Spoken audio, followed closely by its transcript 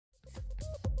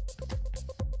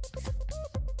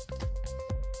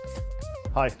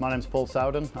Hi, my name's Paul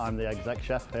Sowden. I'm the exec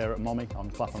chef here at MOMMI on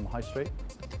Clapham High Street.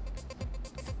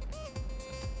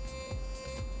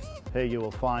 Here you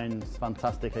will find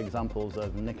fantastic examples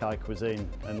of Nikkei cuisine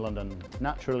in London,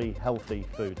 naturally healthy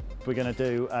food. We're going to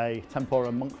do a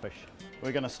tempura monkfish.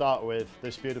 We're going to start with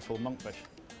this beautiful monkfish.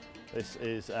 This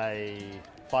is a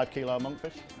 5 kilo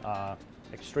monkfish,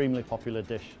 extremely popular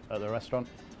dish at the restaurant,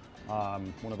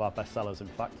 one of our best sellers in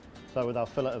fact. So with our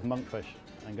fillet of monkfish,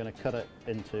 I'm going to cut it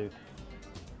into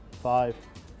 5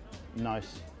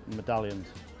 nice medallions.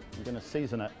 I'm going to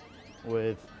season it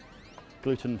with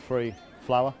gluten-free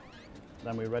flour.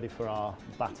 Then we're ready for our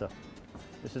batter.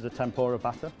 This is a tempura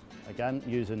batter, again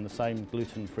using the same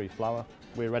gluten-free flour.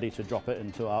 We're ready to drop it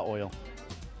into our oil.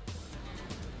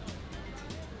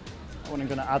 What I'm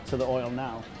going to add to the oil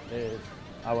now is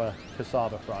our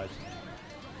cassava fries.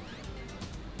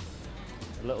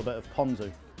 A little bit of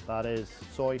ponzu. That is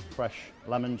soy, fresh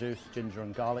lemon juice, ginger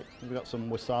and garlic. We've got some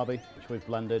wasabi, which we've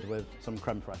blended with some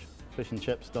creme fraiche. Fish and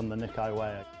chips done the Nikkei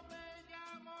way.